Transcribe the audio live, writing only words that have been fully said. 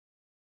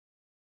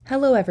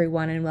Hello,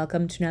 everyone, and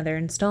welcome to another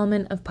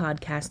installment of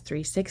Podcast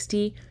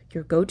 360,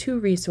 your go-to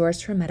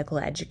resource for medical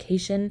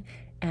education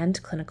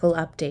and clinical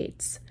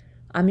updates.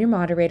 I'm your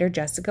moderator,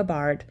 Jessica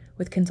Bard,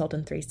 with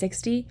Consultant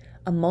 360,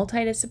 a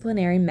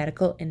multidisciplinary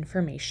medical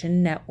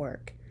information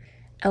network.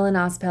 Ellen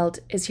Ospelt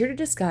is here to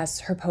discuss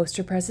her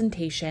poster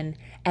presentation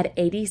at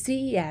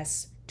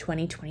ADCES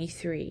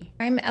 2023.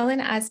 I'm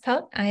Ellen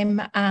Ospelt.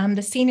 I'm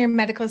the Senior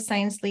Medical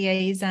Science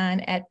Liaison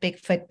at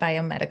Bigfoot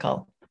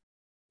Biomedical.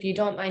 If you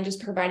don't mind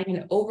just providing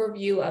an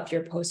overview of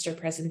your poster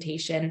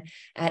presentation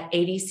at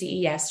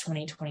ADCES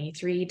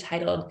 2023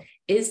 titled,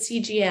 "Is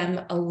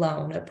CGM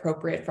Alone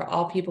Appropriate for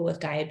All People with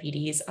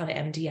Diabetes on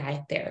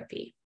MDI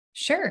Therapy?"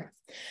 Sure.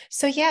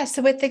 So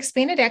with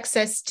expanded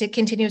access to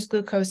continuous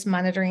glucose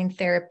monitoring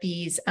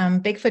therapies,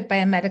 Bigfoot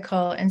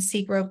Biomedical and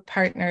CGM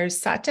partners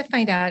sought to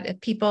find out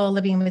if people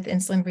living with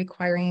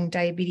insulin-requiring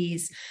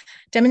diabetes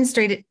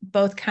demonstrated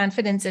both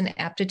confidence and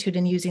aptitude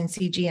in using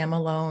CGM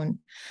alone.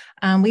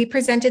 We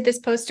presented this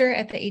poster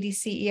at the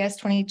ADCES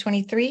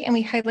 2023, and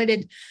we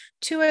highlighted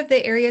two of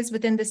the areas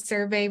within the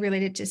survey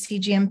related to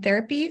CGM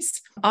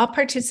therapies. All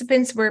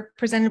participants were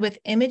presented with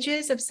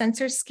images of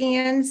sensor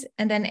scans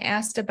and then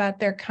asked about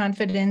their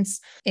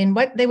confidence in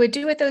what they would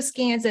do with those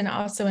scans and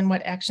also in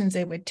what actions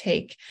they would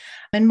take.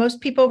 And most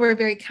people were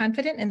very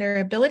confident in their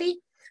ability,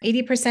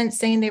 80%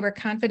 saying they were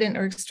confident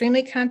or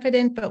extremely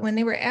confident, but when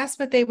they were asked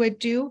what they would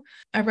do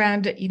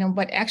around,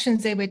 what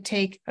actions they would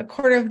take, a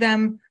quarter of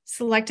them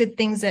selected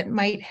things that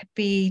might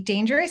be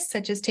dangerous,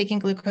 such as taking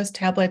glucose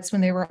tablets when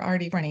they were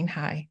already running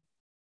high.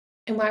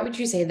 And why would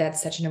you say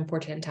that's such an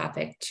important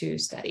topic to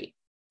study?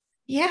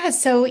 Yeah,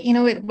 so,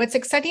 what's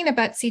exciting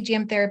about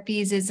CGM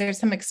therapies is there's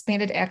some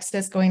expanded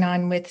access going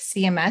on with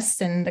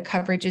CMS, and the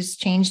coverage has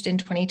changed in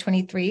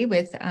 2023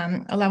 with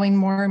allowing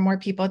more and more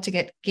people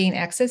to gain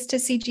access to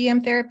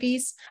CGM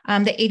therapies.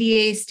 The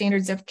ADA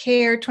Standards of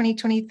Care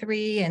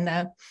 2023 and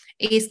the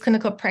ACE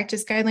Clinical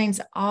Practice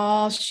Guidelines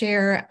all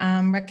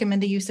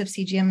recommend the use of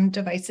CGM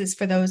devices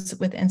for those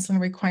with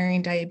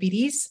insulin-requiring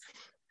diabetes.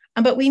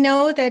 But we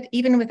know that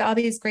even with all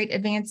these great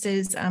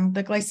advances,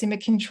 the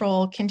glycemic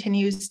control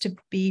continues to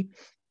be,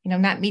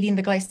 not meeting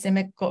the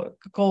glycemic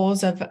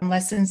goals of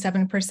less than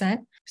 7%.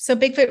 So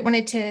Bigfoot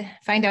wanted to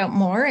find out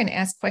more and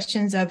ask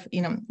questions of,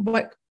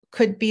 what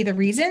could be the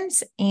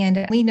reasons.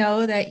 And we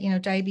know that,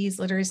 diabetes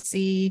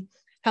literacy,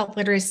 health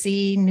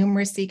literacy,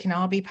 numeracy can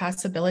all be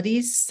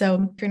possibilities.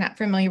 So if you're not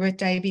familiar with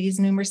diabetes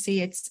numeracy,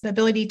 it's the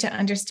ability to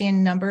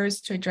understand numbers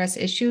to address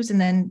issues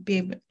and then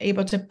be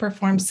able to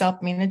perform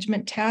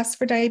self-management tasks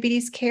for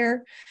diabetes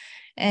care.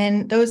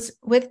 And those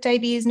with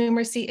diabetes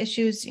numeracy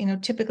issues,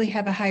 typically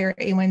have a higher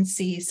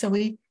A1C. So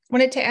we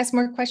wanted to ask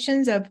more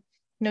questions of,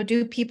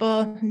 do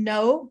people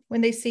know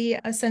when they see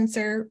a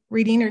sensor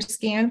reading or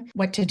scan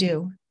what to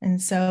do?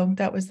 And so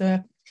that was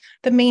the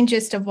main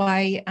gist of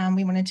why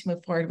we wanted to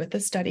move forward with the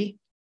study.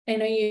 I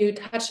know you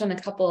touched on a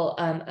couple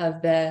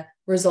of the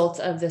results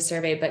of the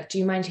survey, but do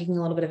you mind taking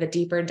a little bit of a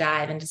deeper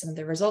dive into some of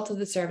the results of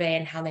the survey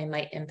and how they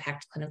might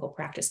impact clinical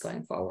practice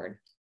going forward?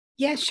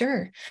 Yeah,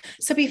 sure.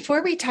 So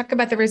before we talk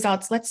about the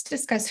results, let's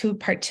discuss who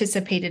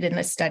participated in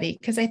the study,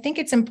 because I think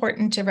it's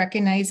important to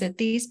recognize that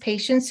these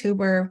patients who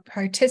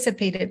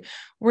participated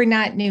were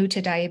not new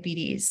to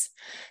diabetes.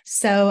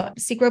 So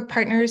CGM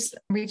partners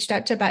reached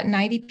out to about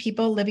 90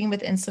 people living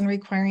with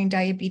insulin-requiring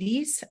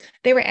diabetes.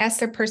 They were asked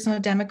their personal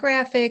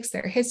demographics,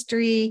 their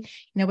history,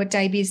 what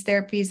diabetes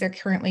therapies they're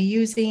currently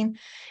using.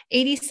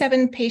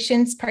 87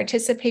 patients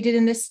participated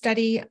in this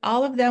study.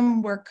 All of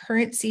them were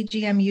current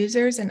CGM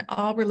users and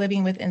all were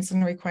living with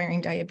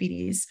insulin-requiring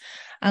diabetes.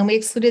 We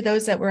excluded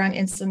those that were on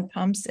insulin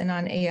pumps and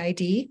on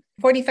AID.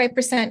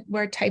 45%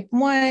 were type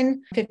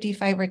 1,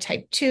 55 were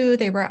type 2.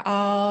 They were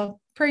all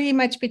pretty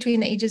much between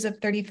the ages of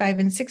 35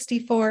 and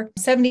 64.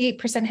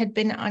 78% had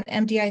been on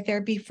MDI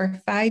therapy for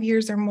 5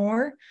 years or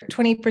more,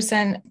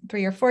 20%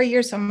 3 or 4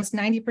 years, so almost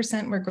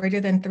 90% were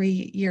greater than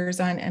 3 years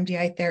on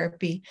MDI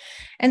therapy.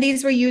 And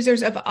these were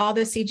users of all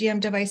the CGM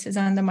devices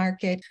on the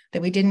market,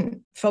 that we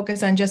didn't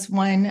focus on just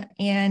one,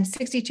 and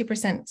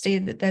 62%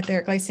 stated that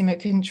their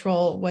glycemic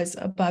control was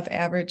above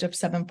average of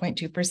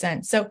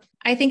 7.2%. So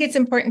I think it's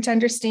important to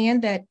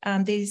understand that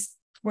these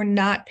were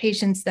not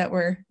patients that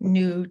were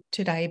new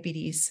to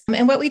diabetes.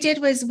 And what we did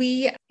was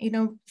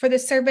for the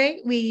survey,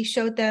 we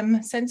showed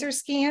them sensor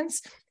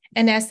scans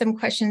and asked them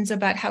questions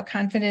about how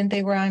confident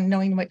they were on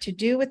knowing what to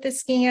do with the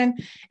scan,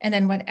 and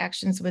then what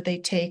actions would they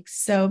take.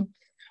 So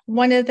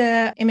one of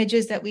the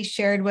images that we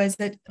shared was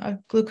that a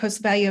glucose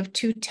value of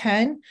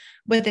 210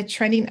 with a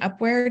trending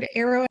upward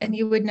arrow, and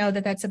you would know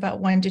that that's about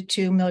 1 to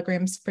 2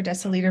 milligrams per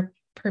deciliter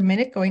per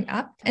minute going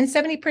up. And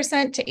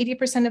 70% to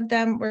 80% of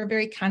them were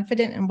very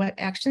confident in what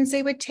actions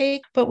they would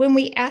take. But when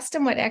we asked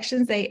them what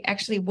actions they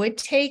actually would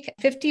take,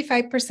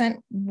 55%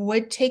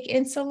 would take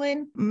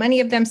insulin. Many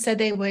of them said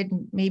they would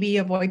maybe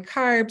avoid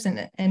carbs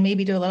and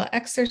maybe do a little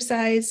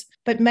exercise.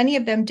 But many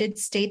of them did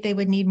state they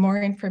would need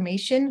more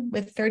information,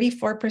 with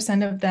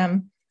 34% of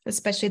them,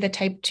 especially the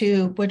type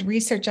 2, would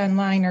research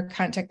online or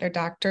contact their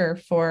doctor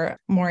for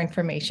more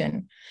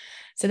information.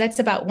 So that's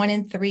about 1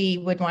 in 3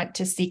 would want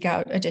to seek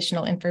out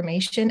additional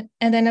information.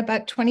 And then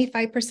about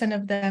 25%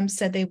 of them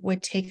said they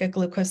would take a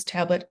glucose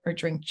tablet or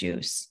drink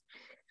juice.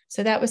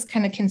 So that was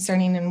kind of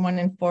concerning. And 1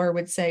 in 4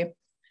 would say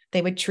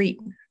they would treat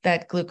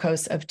that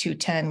glucose of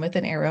 210 with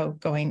an arrow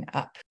going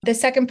up. The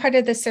second part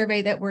of the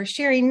survey that we're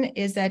sharing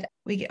is that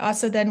we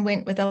also then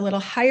went with a little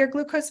higher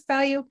glucose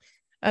value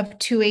of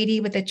 280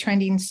 with a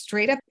trending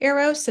straight up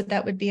arrow. So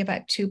that would be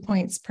about 2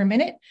 points per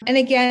minute. And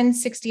again,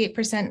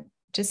 68%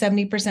 to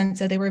 70%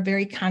 said they were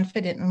very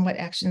confident in what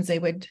actions they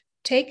would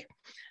take.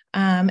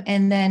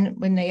 And then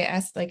when they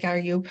asked, like, are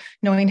you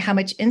knowing how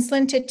much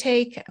insulin to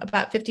take?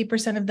 About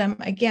 50% of them,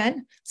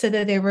 again, said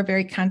that they were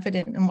very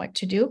confident in what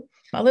to do.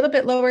 A little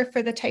bit lower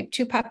for the type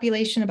 2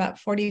 population, about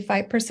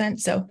 45%.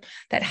 So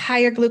that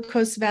higher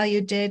glucose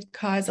value did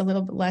cause a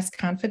little bit less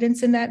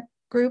confidence in that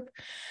group.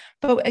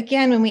 But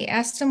again, when we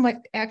asked them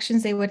what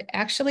actions they would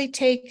actually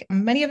take,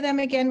 many of them,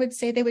 again, would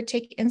say they would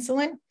take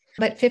insulin.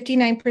 But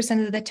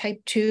 59% of the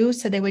type 2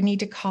 said they would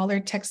need to call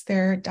or text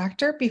their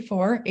doctor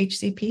before,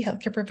 HCP,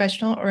 healthcare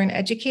professional, or an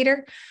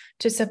educator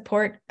to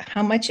support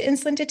how much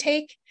insulin to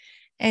take.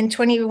 And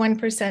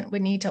 21%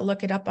 would need to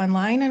look it up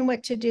online on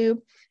what to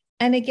do.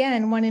 And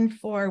again, 1 in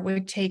 4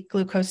 would take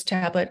glucose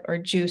tablet or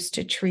juice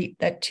to treat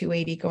that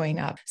 280 going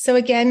up. So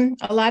again,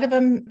 a lot of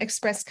them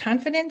expressed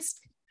confidence,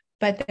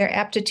 but their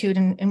aptitude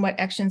and what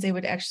actions they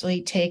would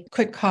actually take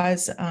could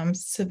cause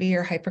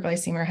severe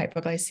hyperglycemia or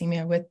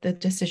hypoglycemia with the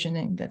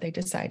decisioning that they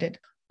decided.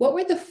 What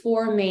were the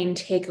 4 main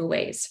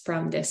takeaways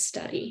from this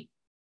study?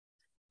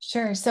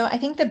 Sure. So I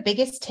think the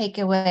biggest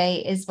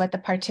takeaway is what the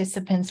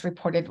participants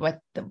reported what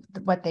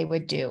they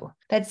would do.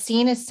 That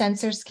seeing a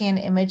sensor scan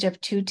image of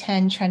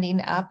 210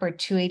 trending up or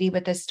 280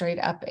 with a straight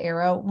up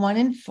arrow, 1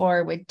 in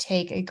 4 would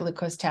take a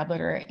glucose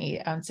tablet or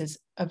 8 ounces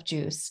of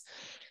juice.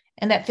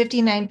 And that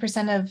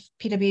 59% of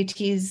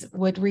PWTs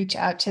would reach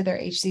out to their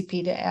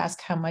HCP to ask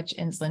how much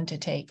insulin to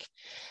take.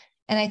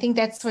 And I think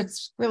that's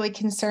what's really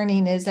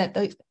concerning is that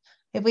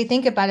if we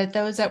think about it,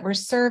 those that were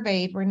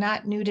surveyed were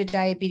not new to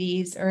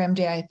diabetes or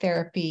MDI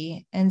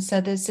therapy. And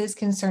so this is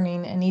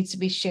concerning and needs to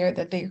be shared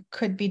that there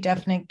could be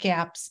definite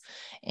gaps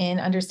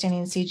in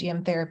understanding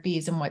CGM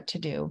therapies and what to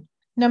do.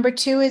 Number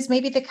 2 is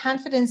maybe the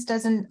confidence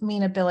doesn't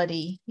mean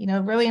ability.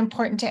 Really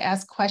important to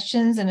ask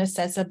questions and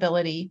assess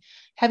ability.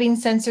 Having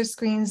sensor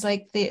screens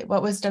like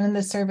what was done in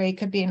the survey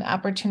could be an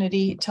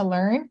opportunity to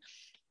learn.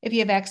 If you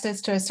have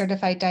access to a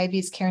certified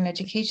diabetes care and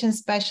education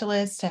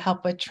specialist to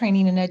help with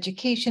training and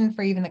education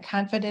for even the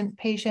confident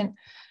patient,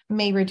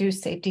 may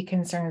reduce safety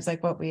concerns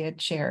like what we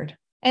had shared.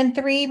 And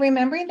 3,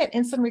 remembering that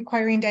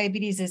insulin-requiring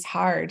diabetes is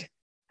hard.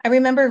 I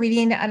remember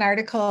reading an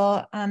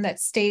article that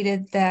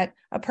stated that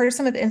a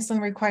person with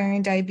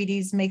insulin-requiring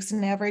diabetes makes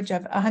an average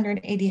of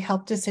 180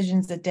 health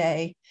decisions a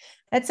day.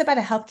 That's about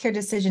a healthcare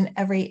decision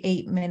every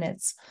 8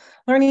 minutes.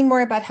 Learning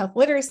more about health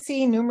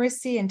literacy,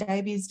 numeracy, and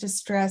diabetes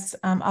distress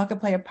all can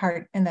play a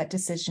part in that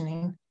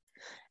decisioning.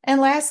 And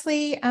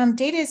lastly,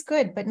 data is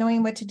good, but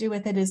knowing what to do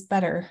with it is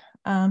better.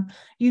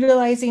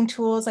 Utilizing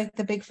tools like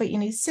the Bigfoot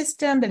Uni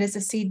system that is a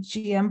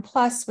CGM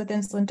plus with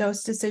insulin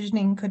dose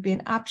decisioning could be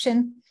an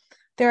option.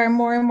 There are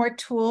more and more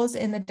tools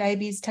in the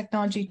diabetes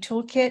technology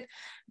toolkit.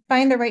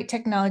 Find the right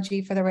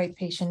technology for the right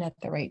patient at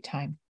the right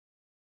time.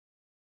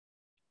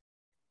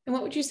 And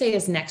what would you say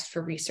is next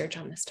for research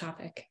on this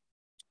topic?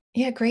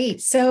 Yeah,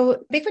 great.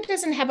 So Bigfoot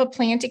doesn't have a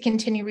plan to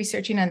continue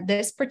researching on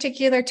this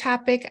particular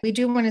topic. We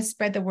do want to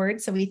spread the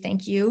word, so we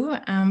thank you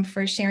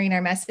for sharing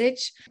our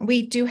message.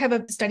 We do have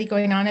a study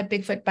going on at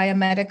Bigfoot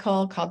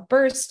Biomedical called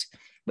BURST,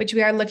 which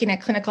we are looking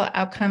at clinical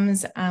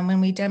outcomes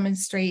when we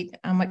demonstrate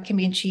what can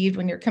be achieved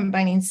when you're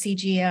combining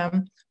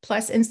CGM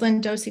plus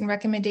insulin dosing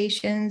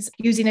recommendations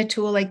using a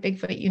tool like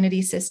Bigfoot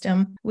Unity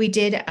system. We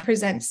did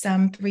present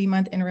some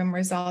 3-month interim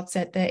results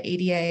at the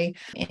ADA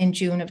in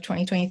June of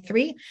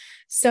 2023.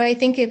 So I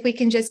think if we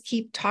can just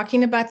keep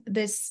talking about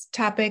this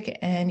topic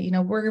and,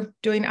 we're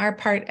doing our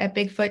part at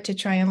Bigfoot to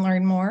try and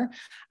learn more,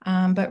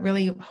 but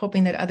really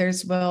hoping that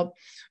others will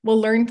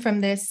learn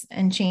from this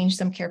and change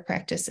some care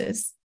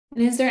practices.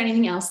 And is there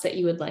anything else that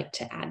you would like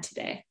to add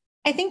today?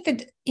 I think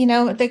that,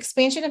 the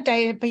expansion of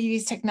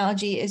diabetes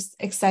technology is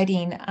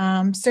exciting.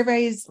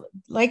 Surveys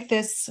like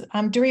this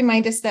do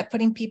remind us that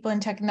putting people in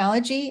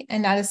technology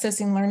and not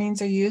assessing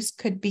learnings or use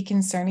could be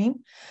concerning.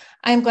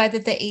 I'm glad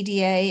that the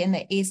ADA and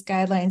the ACE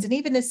guidelines and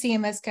even the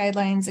CMS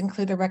guidelines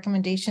include the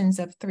recommendations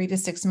of 3 to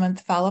 6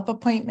 month follow-up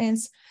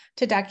appointments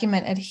to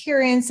document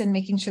adherence and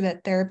making sure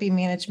that therapy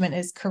management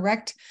is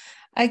correct.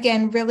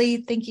 Again, really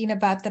thinking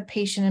about the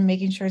patient and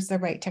making sure it's the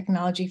right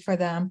technology for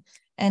them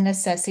and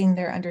assessing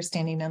their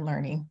understanding and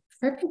learning.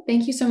 Perfect.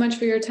 Thank you so much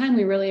for your time.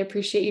 We really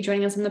appreciate you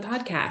joining us on the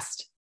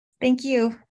podcast. Thank you.